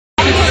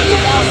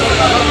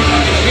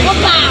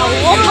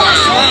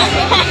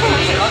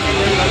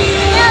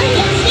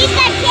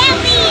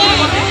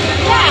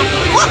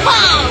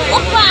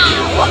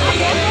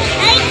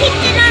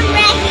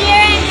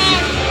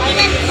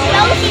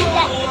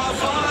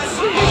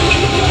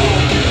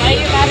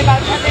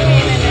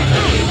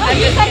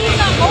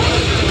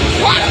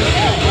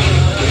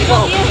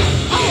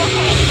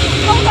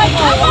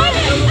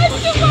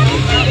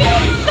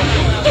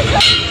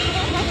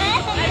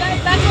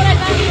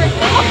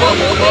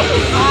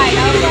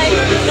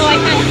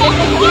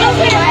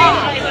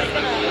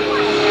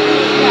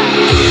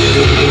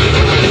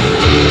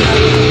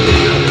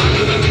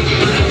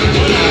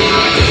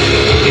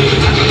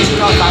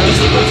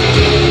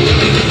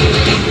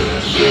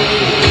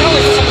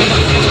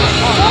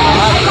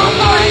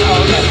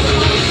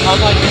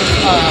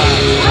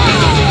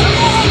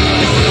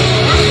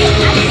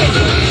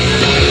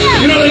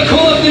You know, they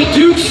call it the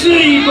Duke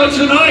City, but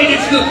tonight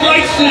it's the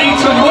Fight City.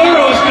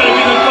 Tomorrow is going to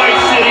be the Fight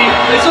City.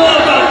 It's all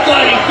about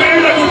fighting.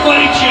 Bare Knuckle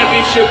Fighting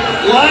Championship,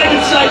 live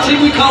inside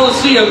Tingley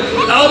Coliseum.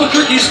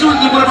 Albuquerque,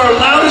 historically one of our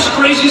loudest,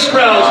 craziest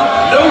crowds.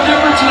 No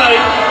different tonight.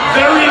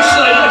 Very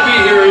excited to be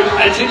here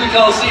at Tingley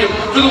Coliseum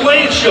for the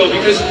weigh-in show,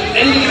 because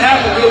anything can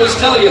happen, we always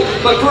tell you.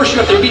 But first you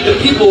have to meet the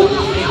people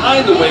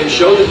behind the weigh-in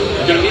show that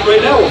you're going to meet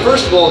right now. Well,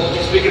 first of all,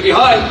 speaking of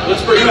behind,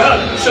 let's bring them out.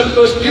 Some of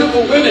those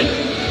beautiful women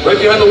right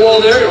behind the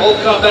wall there in All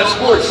Combat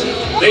Sports.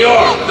 They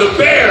are the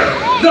Bare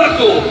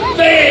Knuckle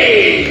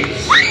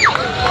Babes!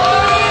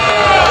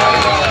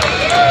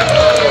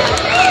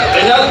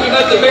 And now that we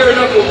met the Bare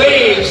Knuckle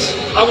Babes,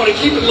 I want to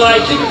keep it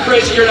live, keep it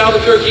crazy here in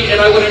Albuquerque, and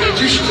I want to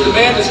introduce you to the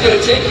man that's going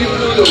to take you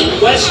through the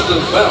rest of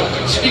the, wow,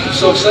 speaking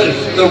so excited,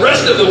 the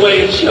rest of the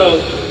weigh-in show.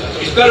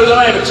 He's better than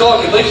I am at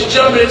talking. Ladies and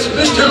gentlemen, it's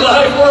Mr.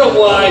 Live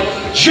Worldwide,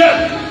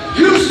 Jeff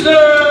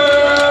Houston!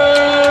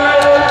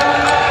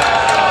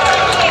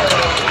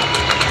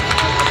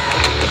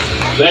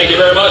 Thank you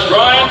very much,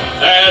 Brian.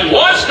 And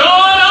what's going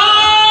on?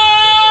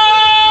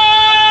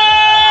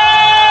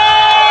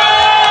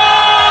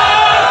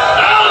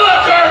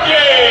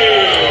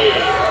 Albuquerque!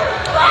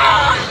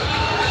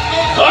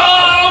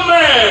 Oh,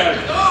 man!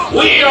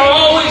 We are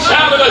always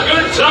having a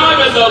good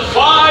time in the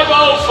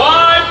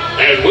 505,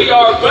 and we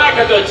are back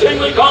at the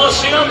Tingley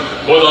Coliseum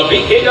for the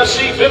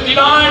BKFC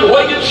 59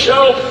 weigh-in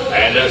show.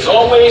 And as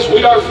always,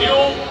 we are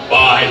fueled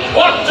by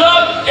Pumped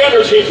Up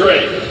Energy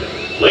Drink.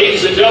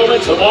 Ladies and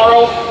gentlemen,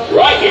 tomorrow,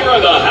 right here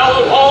in the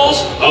hallowed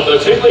halls of the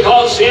Tingley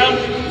Coliseum,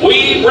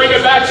 we bring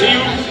it back to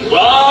you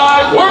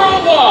live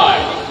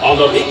worldwide on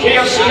the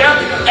BKFC app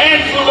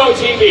and Fubo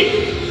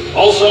TV.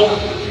 Also,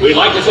 we'd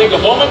like to take a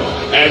moment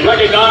and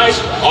recognize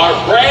our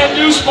brand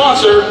new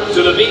sponsor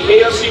to the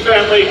BKFC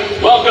family.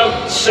 Welcome,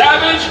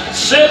 Savage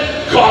Sip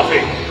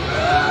Coffee.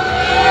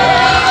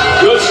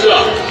 Good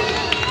stuff.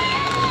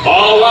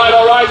 All right.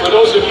 For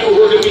those of you who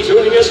are going to be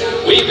tuning us,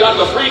 we've got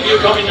the preview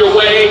coming your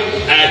way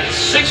at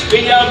 6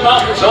 p.m.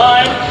 Mountain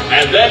Time,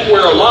 and then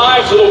we're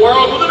live to the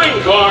world with the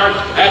main card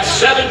at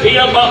 7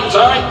 p.m. Mountain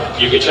Time.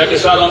 You can check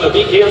us out on the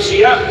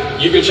BKFC app.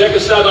 You can check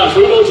us out on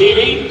Fubo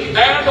TV,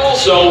 and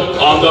also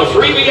on the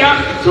freebie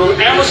app through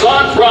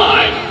Amazon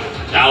Prime.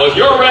 Now, if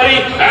you're ready,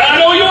 and I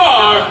know you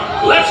are,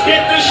 let's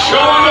get this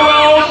show on the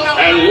road,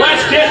 and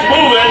let's get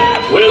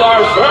moving with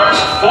our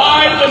first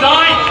fight of the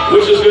night,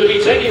 which is going to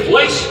be taking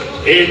place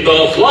in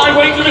the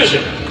flyweight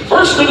division.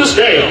 First to the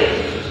scale,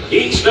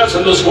 each steps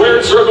in the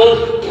squared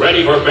circle,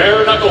 ready for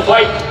bare knuckle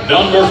fight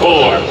number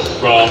 4.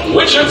 From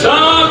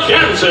Wichita,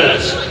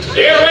 Kansas,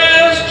 here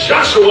is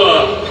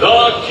Joshua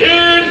the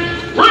Kid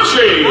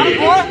Ritchie.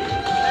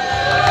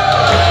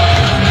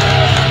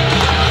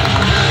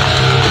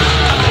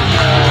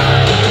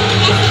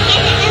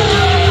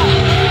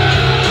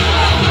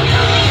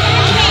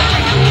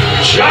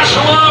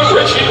 Joshua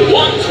Ritchie,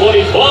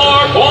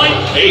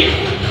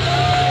 124.8.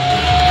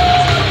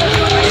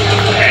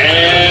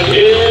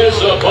 His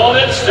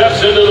opponent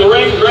steps into the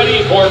ring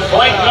ready for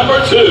fight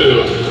number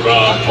 2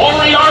 from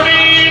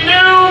Moriarty,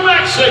 New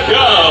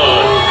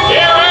Mexico.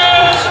 Here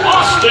is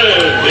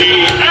Austin,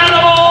 the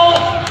Animal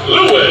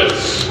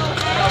Lewis.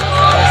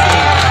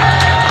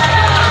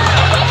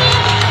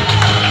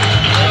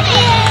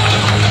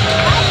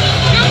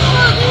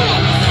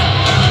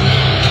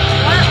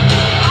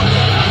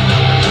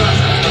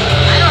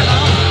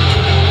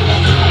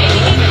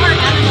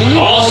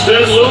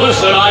 Austin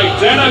Lewis, an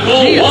identical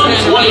 124.8.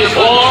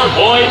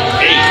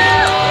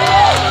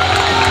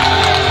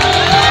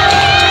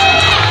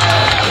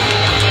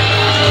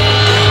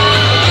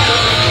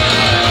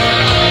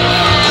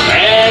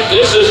 And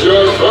this is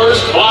your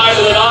first fight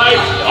of the night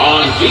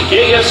on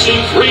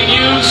BKFC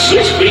Preview,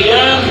 6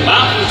 p.m.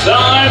 Mountain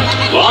Time,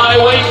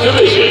 flyweight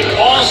division.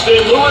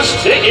 Austin Lewis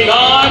taking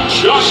on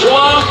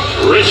Joshua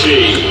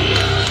Ritchie.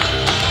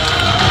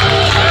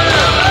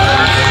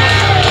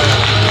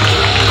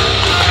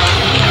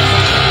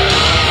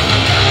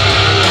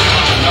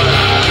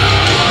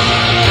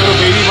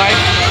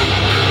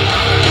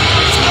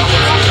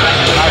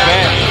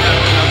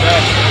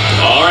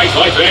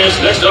 Fight fans,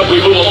 next up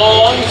we move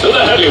along to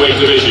the heavyweight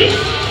division.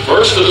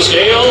 First to the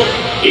scale,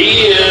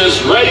 he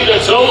is ready to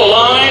toe the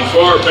line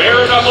for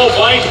bare knuckle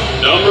fight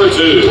number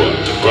 2.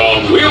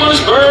 From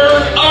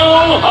Wheelersburg,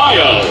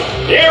 Ohio,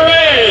 here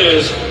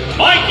is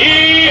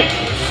Mikey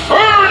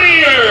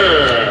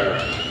Fernier.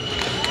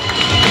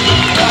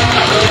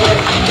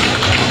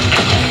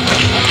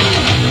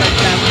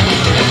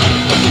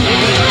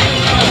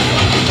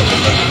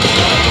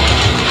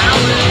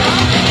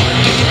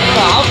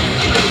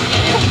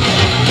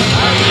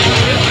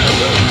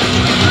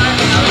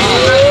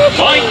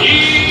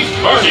 Mikey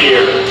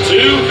Fernier,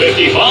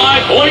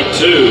 255.5.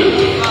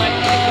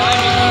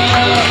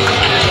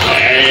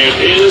 And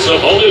his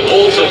opponent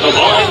holds a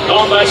combined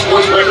combat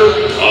sports record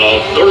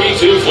of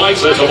 32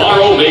 fights that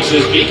tomorrow makes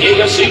his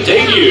BKFC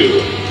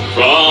debut.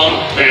 From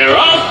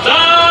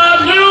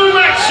Peralta, New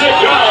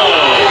Mexico,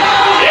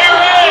 here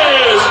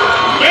is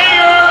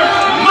Mayor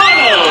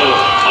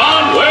Manuel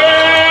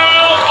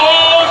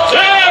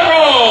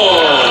Otero.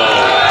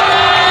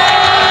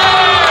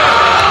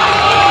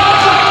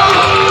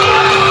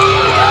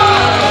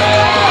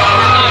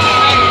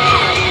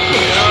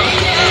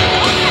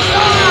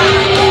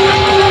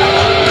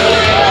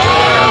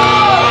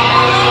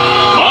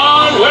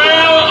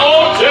 Manuel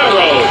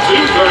Otero,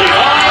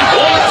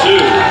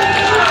 239.2.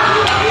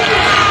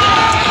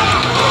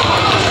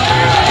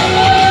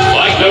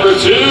 Number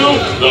 2,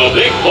 the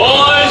big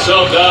boys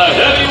of the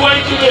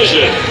heavyweight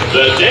division.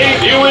 The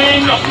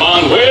debuting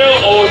Manuel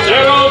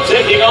Otero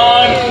taking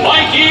on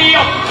Mikey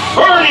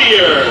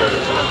Fernier.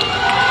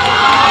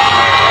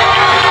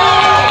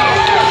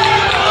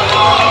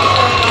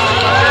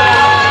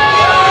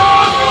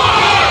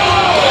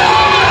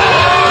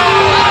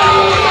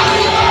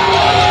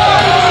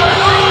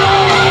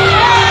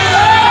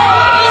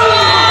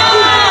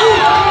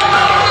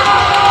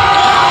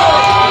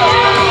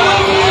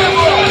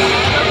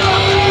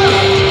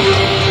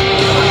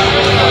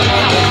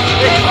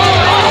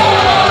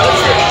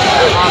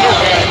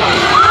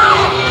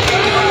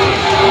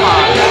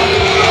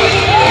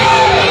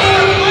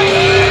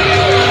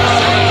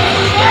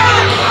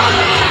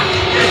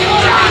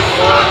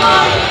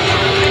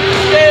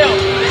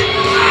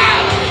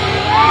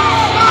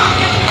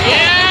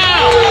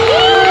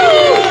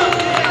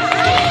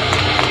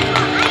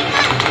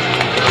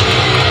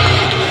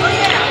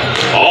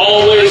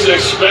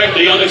 Expect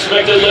the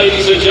unexpected,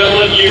 ladies and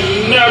gentlemen. You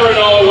never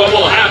know what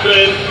will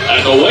happen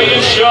at the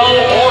weigh-in show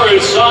or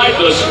inside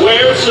the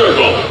squared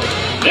circle.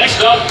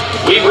 Next up,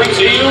 we bring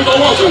to you the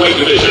welterweight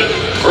division.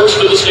 First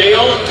to the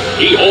scale,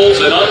 he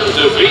holds an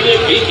undefeated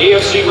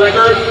BKFC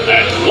record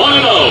at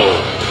 1-0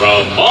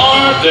 from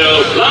Mar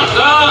del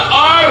Plata,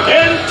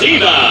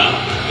 Argentina.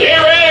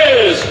 Here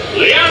is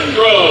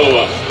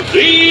Leandro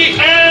 "The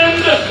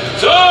End"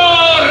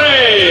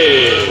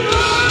 Torres.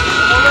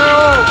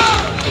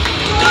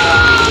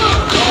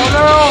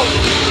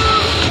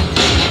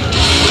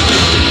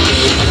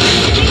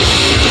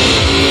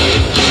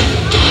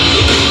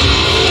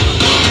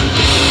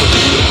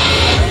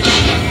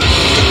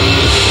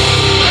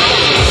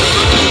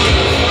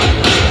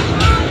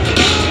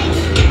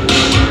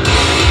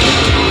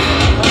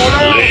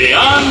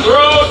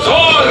 Leandro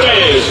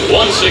Torres,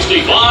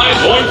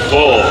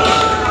 165.4.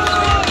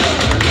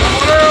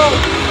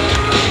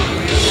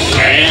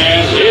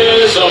 And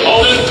his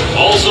opponent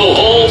also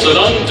holds an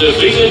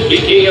undefeated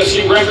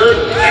BKFC record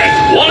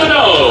at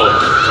 1-0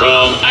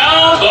 from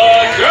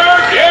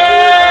Albuquerque,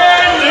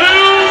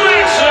 New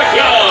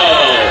Mexico.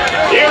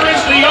 Here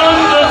is the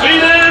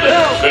undefeated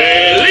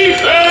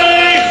Felipe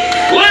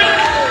 "Flip"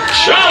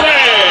 Chavez.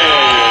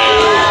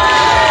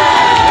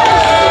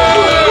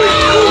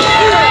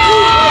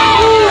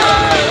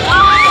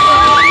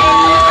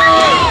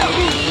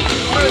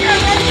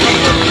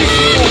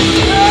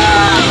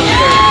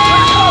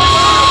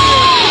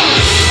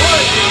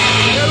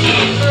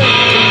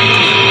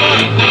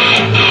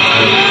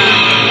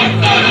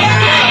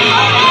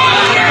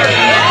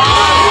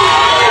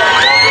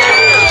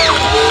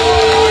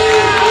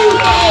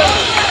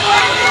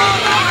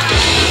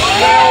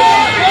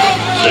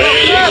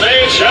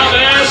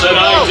 An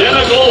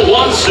identical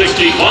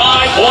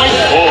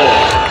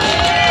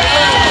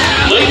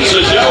 165.4. Ladies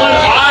and gentlemen,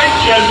 I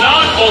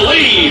cannot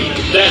believe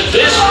that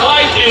this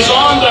fight is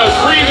on the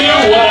preview.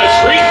 What a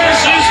treat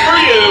this is for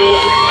you.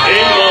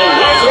 In the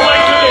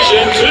welterweight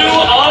division, 2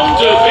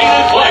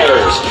 undefeated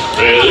players,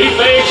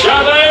 Felipe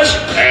Chavez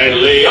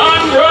and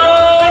Leandro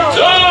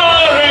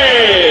Torres.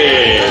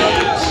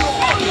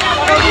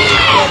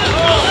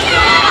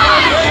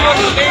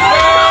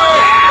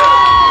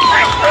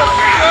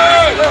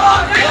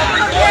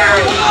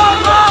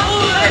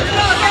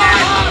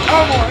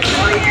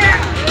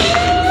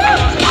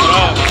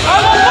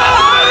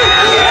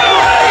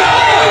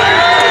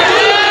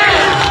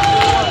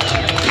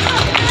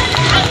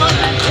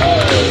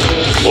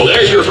 Well,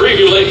 there's your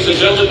preview, ladies and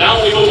gentlemen. Now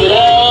we move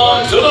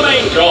along to the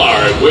main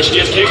card, which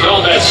gets kicked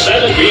off at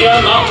 7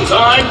 p.m. Mountain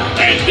Time,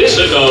 and this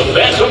is the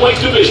bantamweight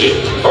division.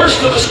 First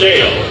to the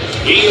scale,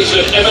 he is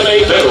an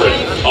MMA veteran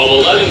of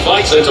 11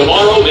 fights, and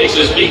tomorrow makes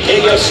his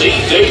BKFC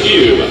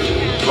debut.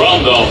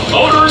 From the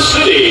Motor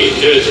City,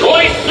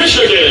 Detroit,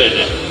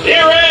 Michigan,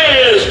 here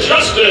is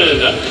Justin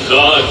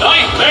 "The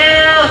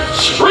Nightmare"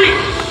 Street.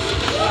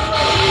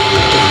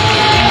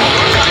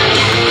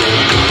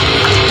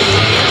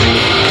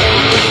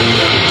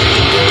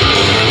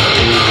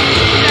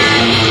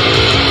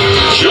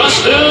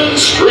 Justin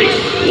Street,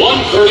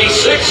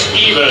 136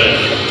 even.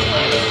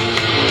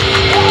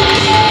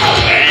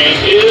 And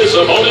his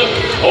opponent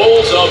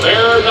holds a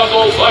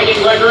bare-knuckle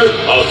fighting record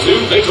of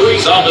 2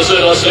 victories opposite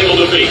a single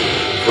defeat.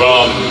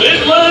 From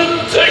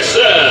Midland,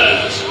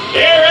 Texas,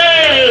 here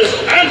is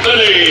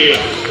Anthony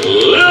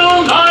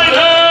 "Lil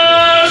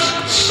Nidas"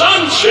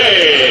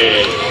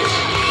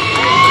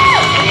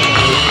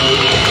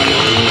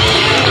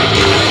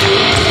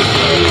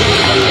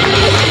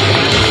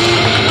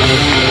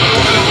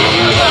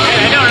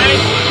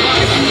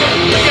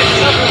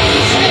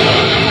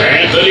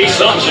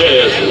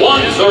 is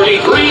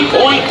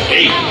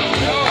 133.8.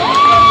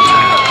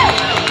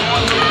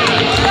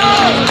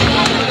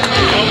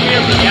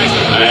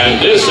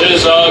 And this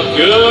is a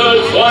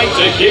good fight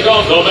to kick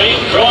off the main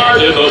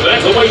card in the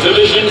bantamweight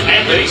division.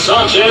 Anthony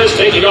Sanchez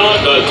taking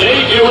on the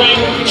debuting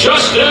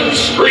Justin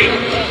Street.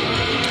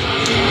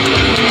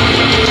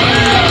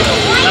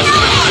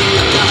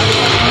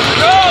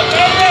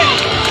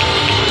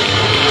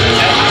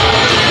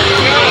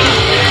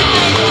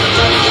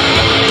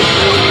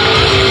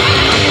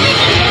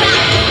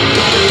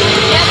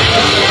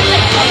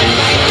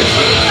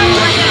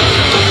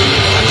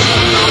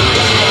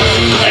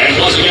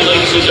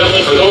 Ladies and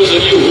gentlemen, for those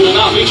of you who will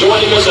not be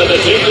joining us at the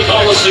Tingley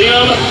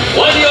Coliseum,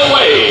 plenty of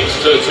ways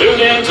to tune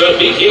in to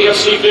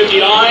BKFC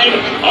 59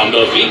 on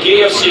the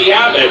BKFC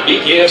app at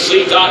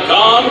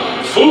BKFC.com,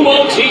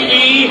 Fubo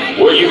TV,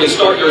 where you can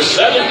start your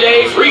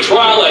 7-day free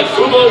trial at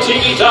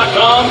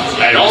FuboTV.com,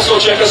 and also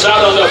check us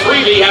out on the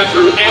freebie app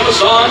through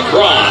Amazon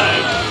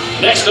Prime.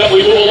 Next up,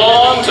 we move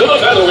along to the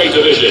featherweight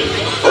division.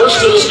 First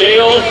to the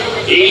scale,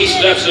 he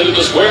steps into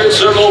the squared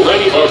circle,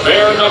 ready for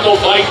bare knuckle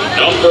fight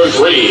number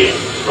 3.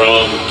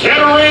 From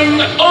Kettering,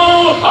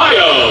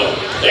 Ohio,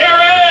 there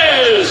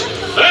is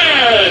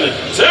Van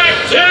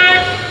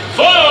Tactic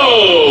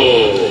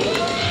Foe.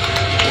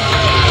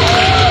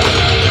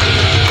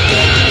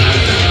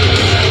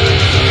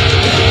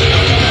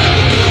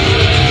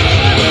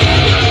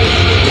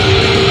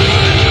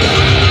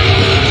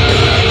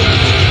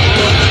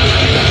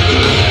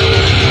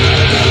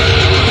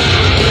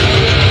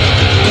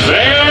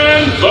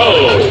 Van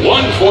Foe,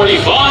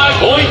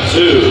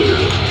 145.2.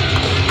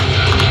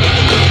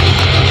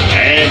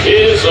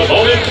 His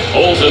opponent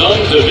holds an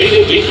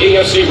undefeated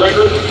BKFC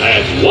record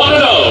at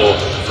 1-0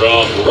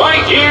 from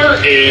right here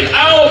in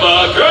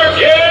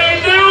Albuquerque,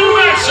 New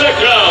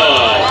Mexico.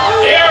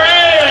 Here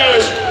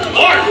is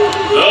Mark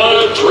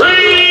the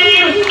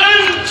Dream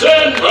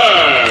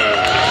Entenberg.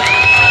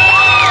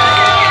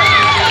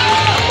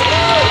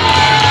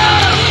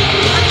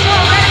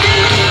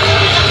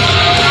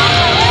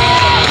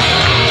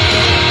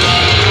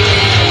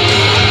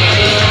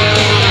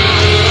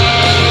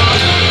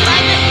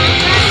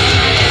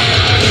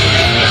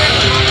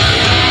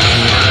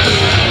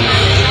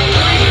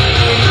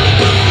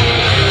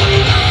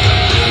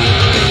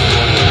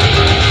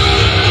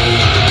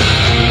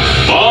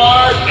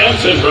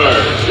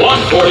 Entenberg,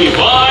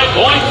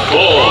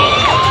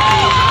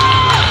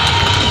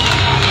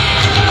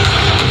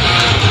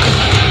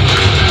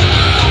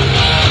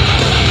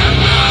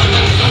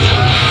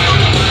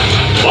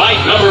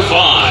 Fight number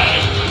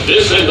 5.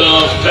 This is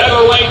the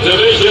featherweight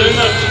division.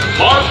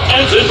 Mark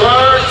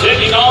Entenberg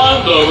taking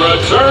on the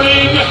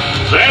returning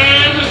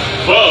Van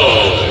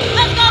Foe.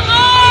 Let's go,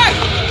 Mark!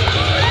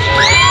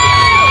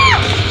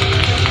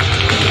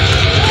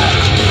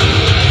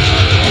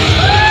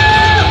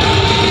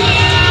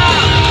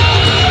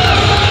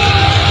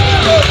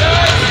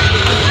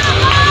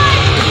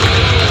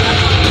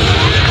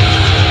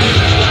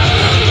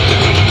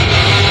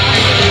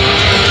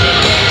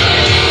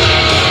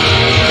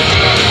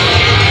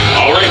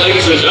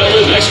 Ladies and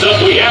gentlemen, next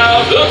up we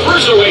have the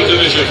cruiserweight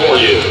division for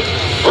you.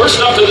 First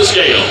up to the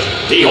scale,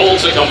 he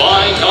holds a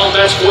combined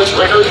combat sports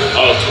record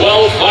of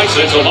 12 fights,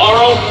 and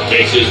tomorrow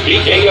makes his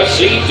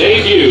BKFC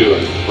debut.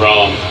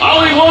 From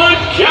Hollywood,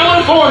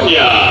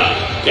 California,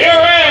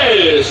 here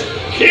is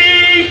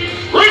Keith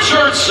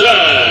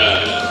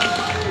Richardson.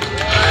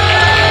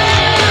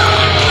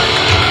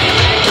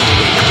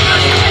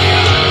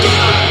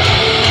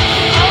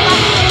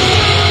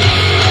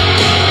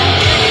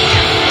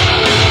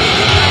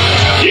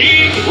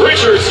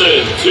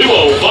 Richardson,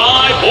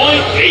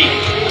 205.8.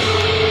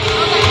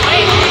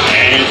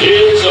 And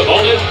his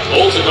opponent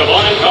holds a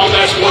combined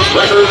combat sports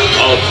record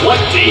of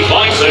 20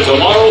 fights, and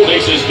tomorrow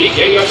makes his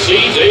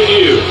BKFC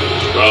debut.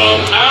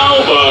 From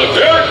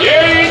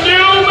Albuquerque,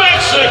 New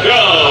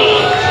Mexico,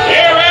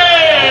 here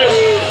is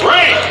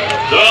Frank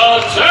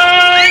the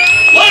Tank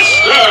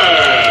Lester.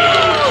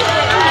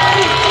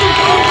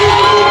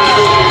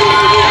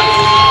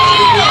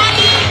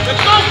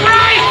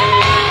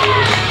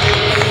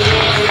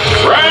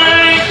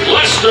 Frank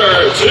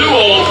Lester,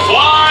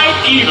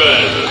 205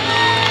 even.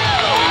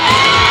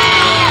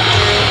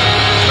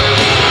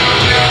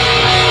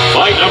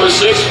 Fight number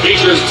 6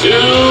 features 2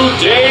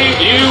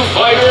 debut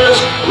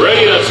fighters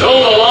ready to toe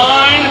the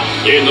line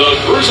in the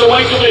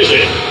cruiserweight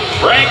division.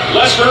 Frank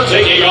Lester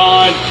taking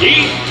on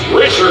Keith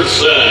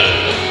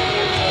Richardson.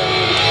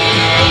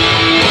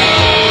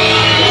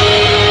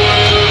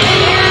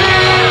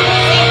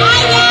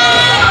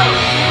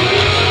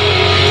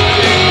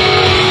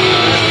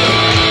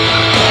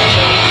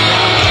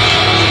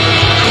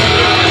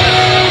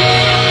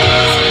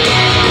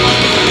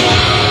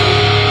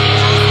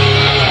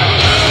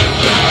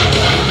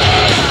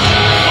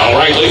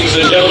 Ladies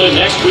and gentlemen,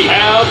 next we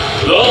have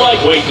the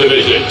lightweight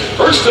division.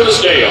 First to the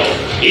scale,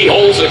 he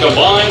holds a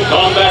combined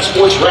combat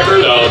sports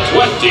record of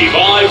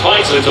 25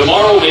 fights, and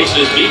tomorrow makes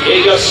his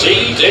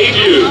BKFC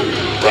debut.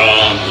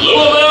 From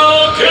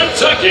Louisville,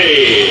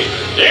 Kentucky,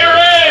 there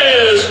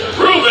is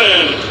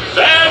Ruben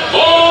Bad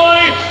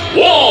Boy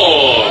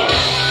Ward.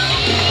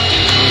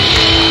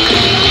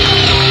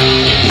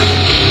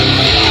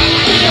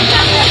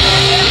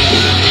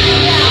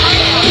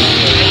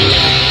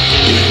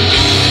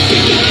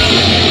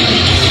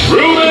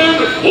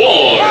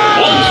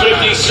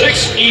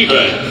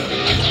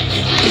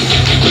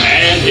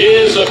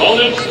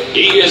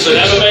 He is an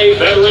MMA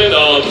veteran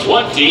of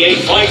 28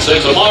 fights,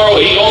 and tomorrow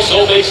he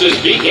also makes his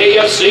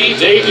BKFC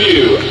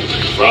debut.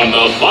 From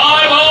the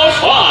 505,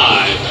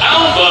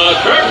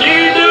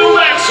 Albuquerque, New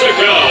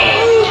Mexico,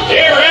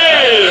 here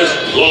is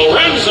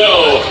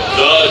Lorenzo,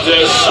 the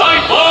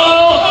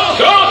Disciple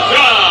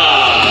Coca.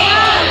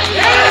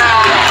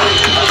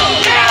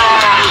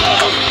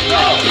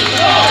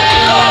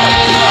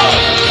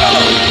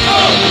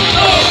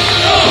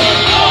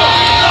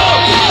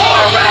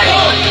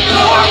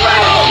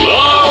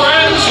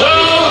 Lorenzo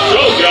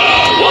Coca,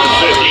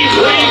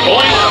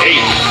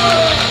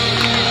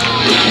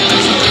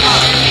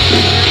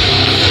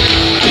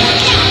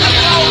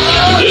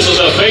 153.8. This is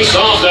a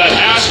face-off that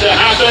has to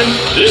happen.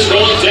 This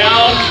going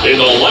down in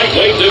the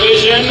lightweight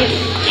division.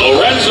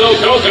 Lorenzo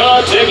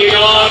Coca taking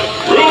on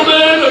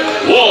Ruben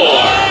War.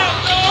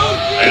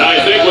 And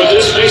I think with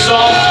this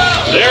face-off,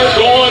 they're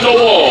going to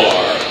war.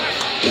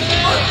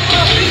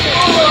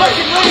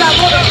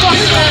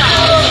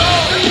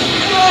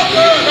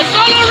 Let's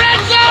go,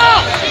 Lorenzo!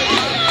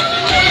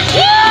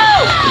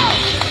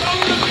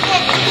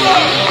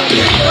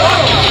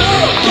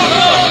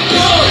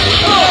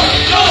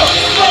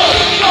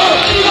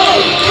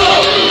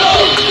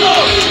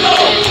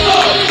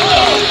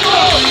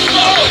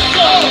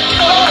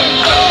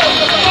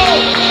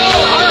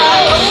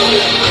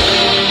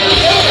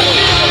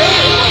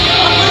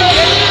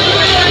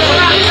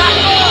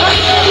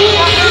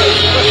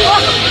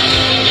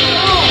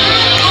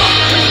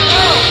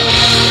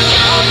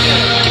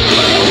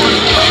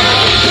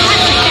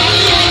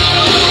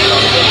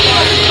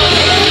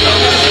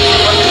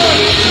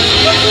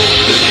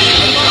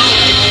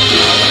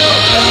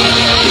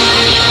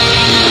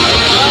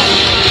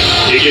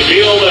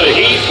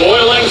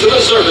 Boiling to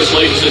the surface,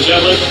 ladies and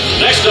gentlemen.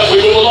 Next up,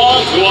 we move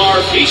along to our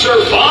feature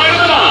fight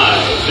of the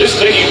night. This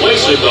taking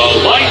place in the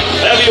light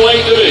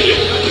heavyweight division.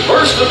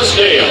 First to the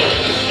scale,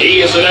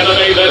 he is an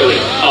MMA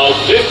veteran of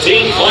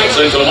 15 fights,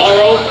 and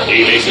tomorrow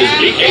he makes his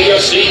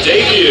BKFC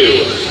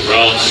debut.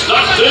 From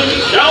Stockton,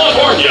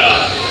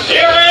 California,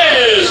 here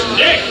is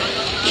Nick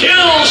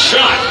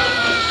Killshot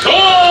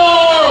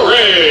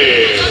Corey.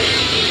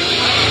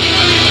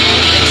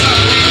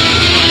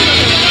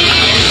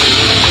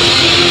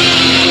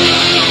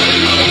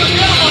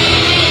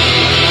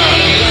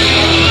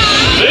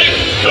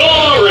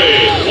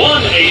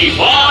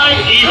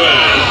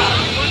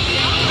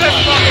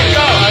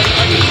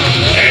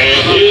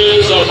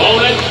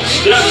 Opponent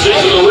steps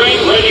into the ring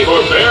ready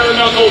for bare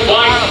knuckle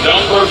fight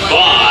number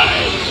 5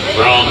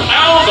 from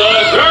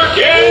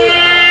Albuquerque,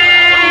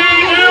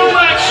 New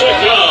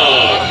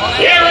Mexico.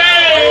 Here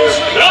is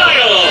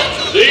Kyle,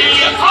 the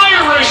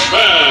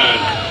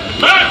Irishman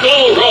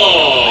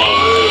McElroy.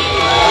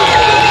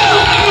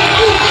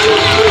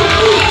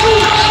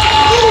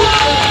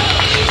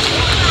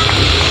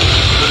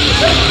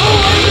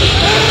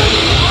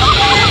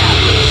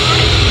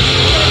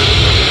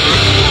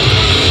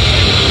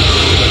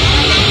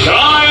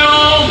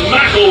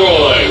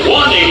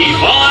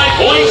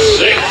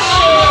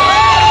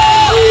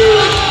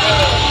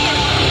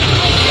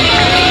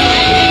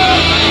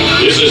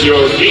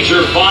 Your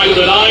feature fight of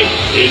the night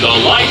in the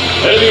light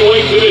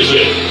heavyweight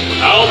division.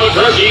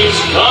 Albuquerque's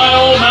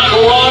Kyle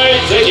McElroy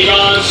taking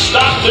on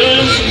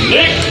Stockton's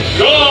Nick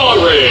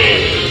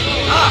Corey.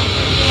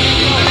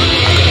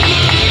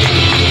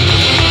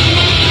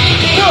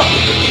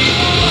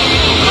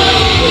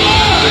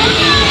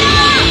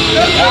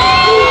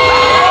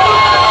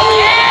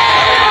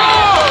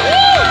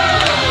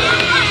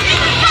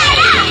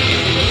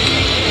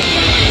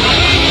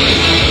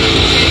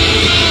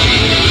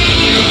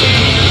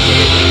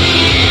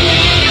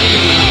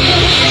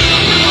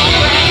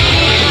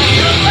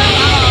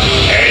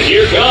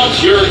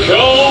 Your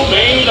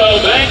co-main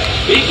event,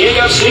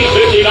 BKFC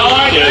 59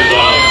 in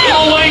the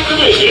middleweight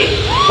division.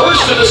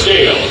 First to the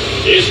scale,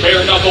 his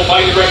bare knuckle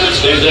fighting record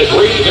stands at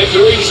 3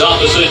 victories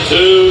opposite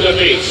 2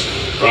 defeats.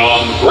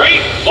 From Great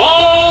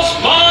Falls,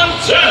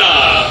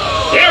 Montana,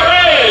 here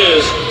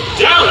is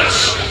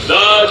Dallas,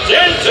 the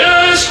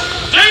Dentist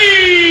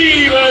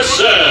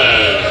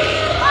Davison.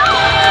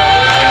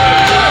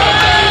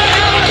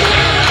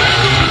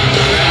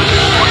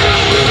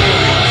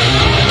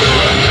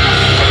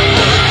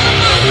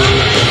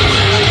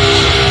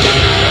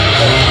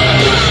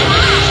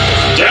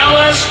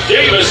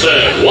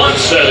 Davison,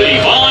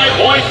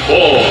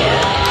 175.4.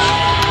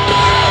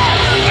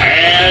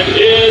 And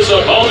his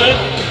opponent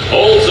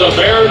holds a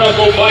bare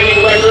knuckle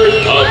fighting record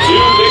of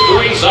 2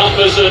 victories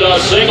opposite a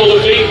single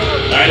defeat,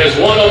 and is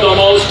one of the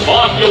most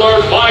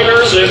popular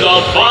fighters in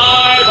the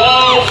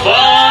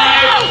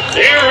 505.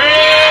 Here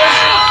is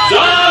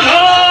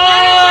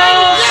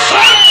Donald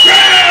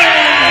Sanchez.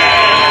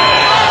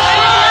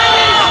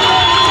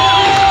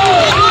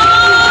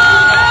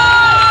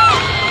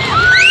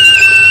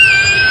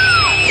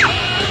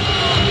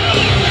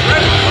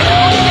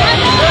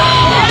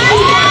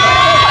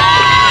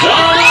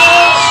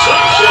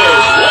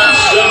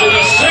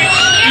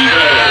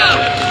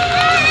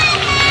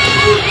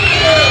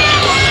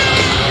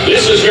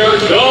 This is your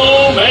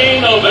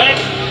co-main event,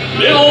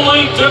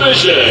 middleweight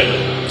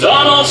division.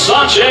 Donald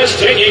Sanchez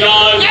taking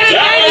on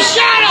Dennis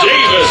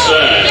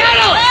Davison.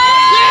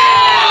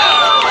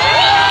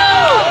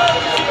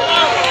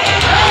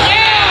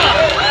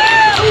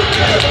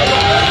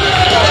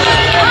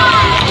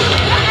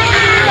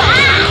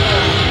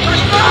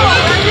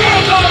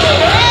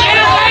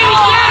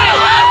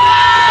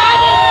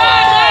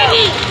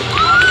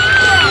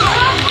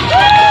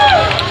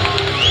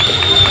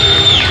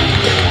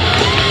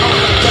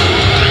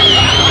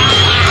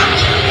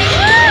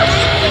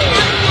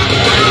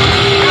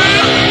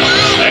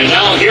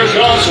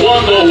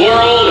 One the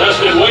world has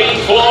been waiting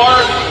for,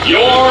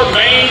 your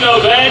main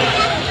event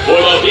for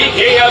the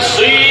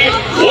BKFC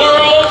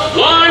World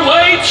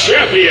Flyweight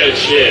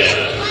Championship.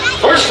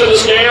 First to the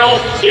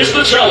scale is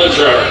the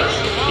challenger.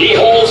 He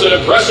holds an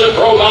impressive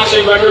pro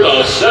boxing record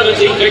of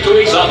 17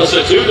 victories,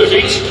 opposite 2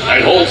 defeats,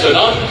 and holds an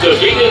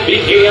undefeated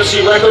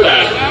BKFC record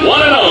at 1-0.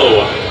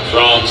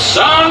 From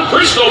San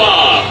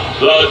Cristobal,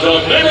 the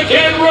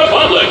Dominican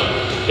Republic,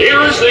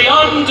 here is the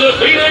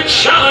undefeated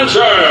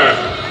challenger,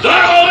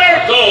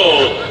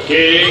 Dagoberto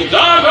King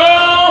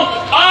Dago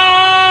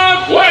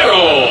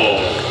Aguero.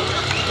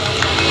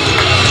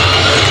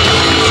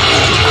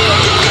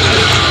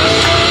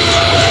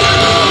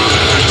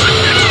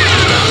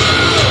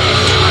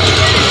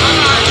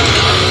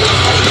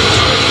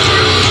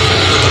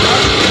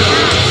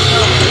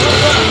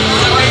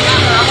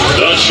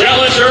 The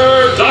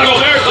challenger,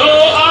 Dagoberto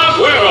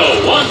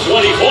Aguero,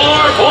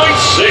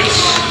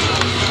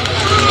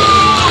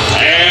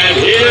 124.6. And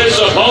his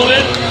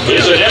opponent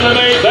is an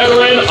MMA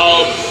veteran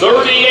of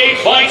 38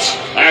 fights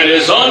and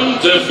is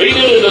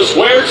undefeated in the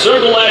squared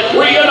circle at 3-0.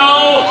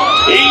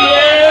 He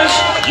is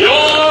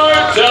your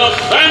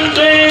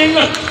defending,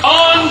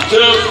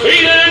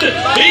 undefeated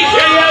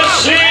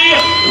BKFC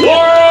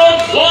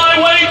World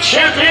Flyweight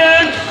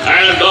Champion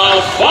and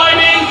the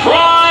fighting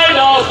pride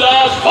of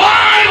the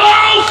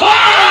 505,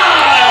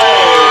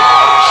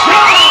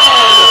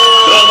 John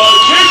the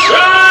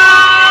Magician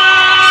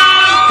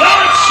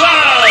Dodson.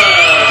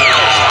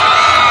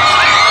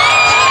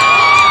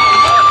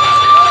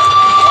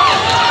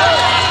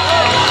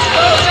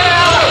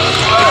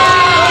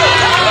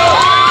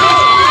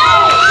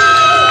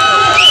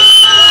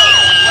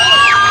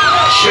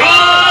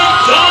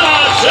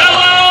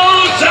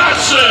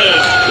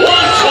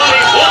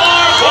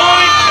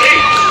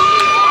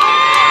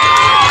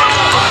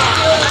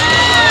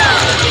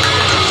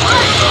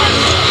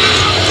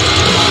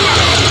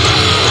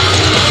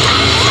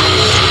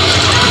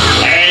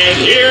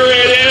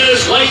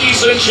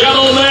 Ladies and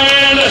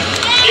gentlemen,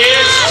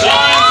 it's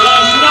time to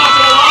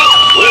knuckle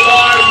up with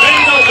our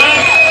main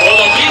event for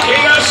the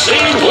BKFC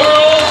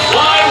World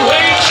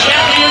Flyweight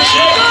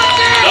Championship.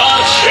 The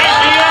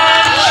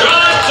champion,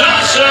 John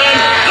Dodson,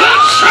 the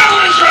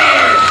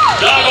challenger,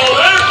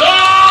 Dagoberto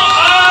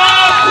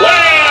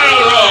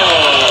Aguero.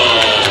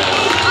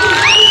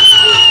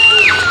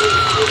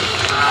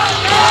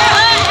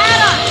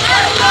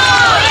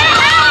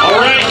 All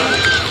right,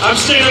 I'm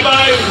standing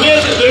by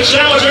with the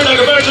challenger,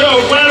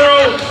 Dagoberto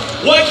Aguero.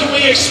 What can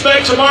we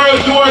expect tomorrow?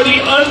 You are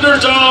the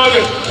underdog.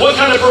 What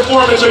kind of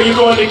performance are you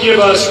going to give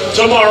us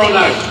tomorrow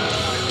night?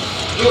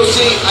 You will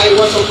see I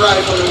want some pride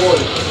from the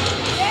morning.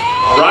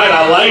 All right,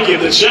 I like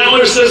it. The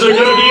challenger says they're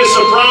going to be a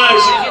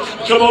surprise.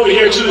 Come over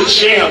here to the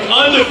champ.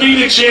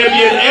 Undefeated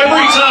champion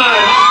every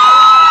time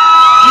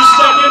you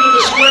step into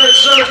the squared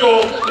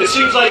circle. It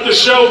seems like the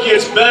show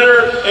gets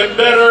better and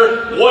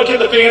better. What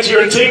can the fans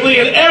here in Tingley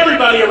and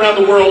everybody around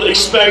the world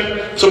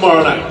expect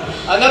tomorrow night?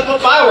 Enough of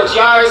fireworks. You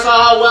already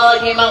saw how well I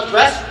came out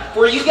dressed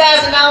for you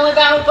guys, and not only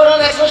that, we'll put on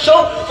an excellent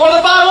show for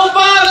the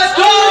 505. Let's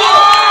go!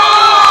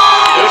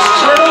 It's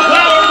Turtle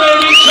Power.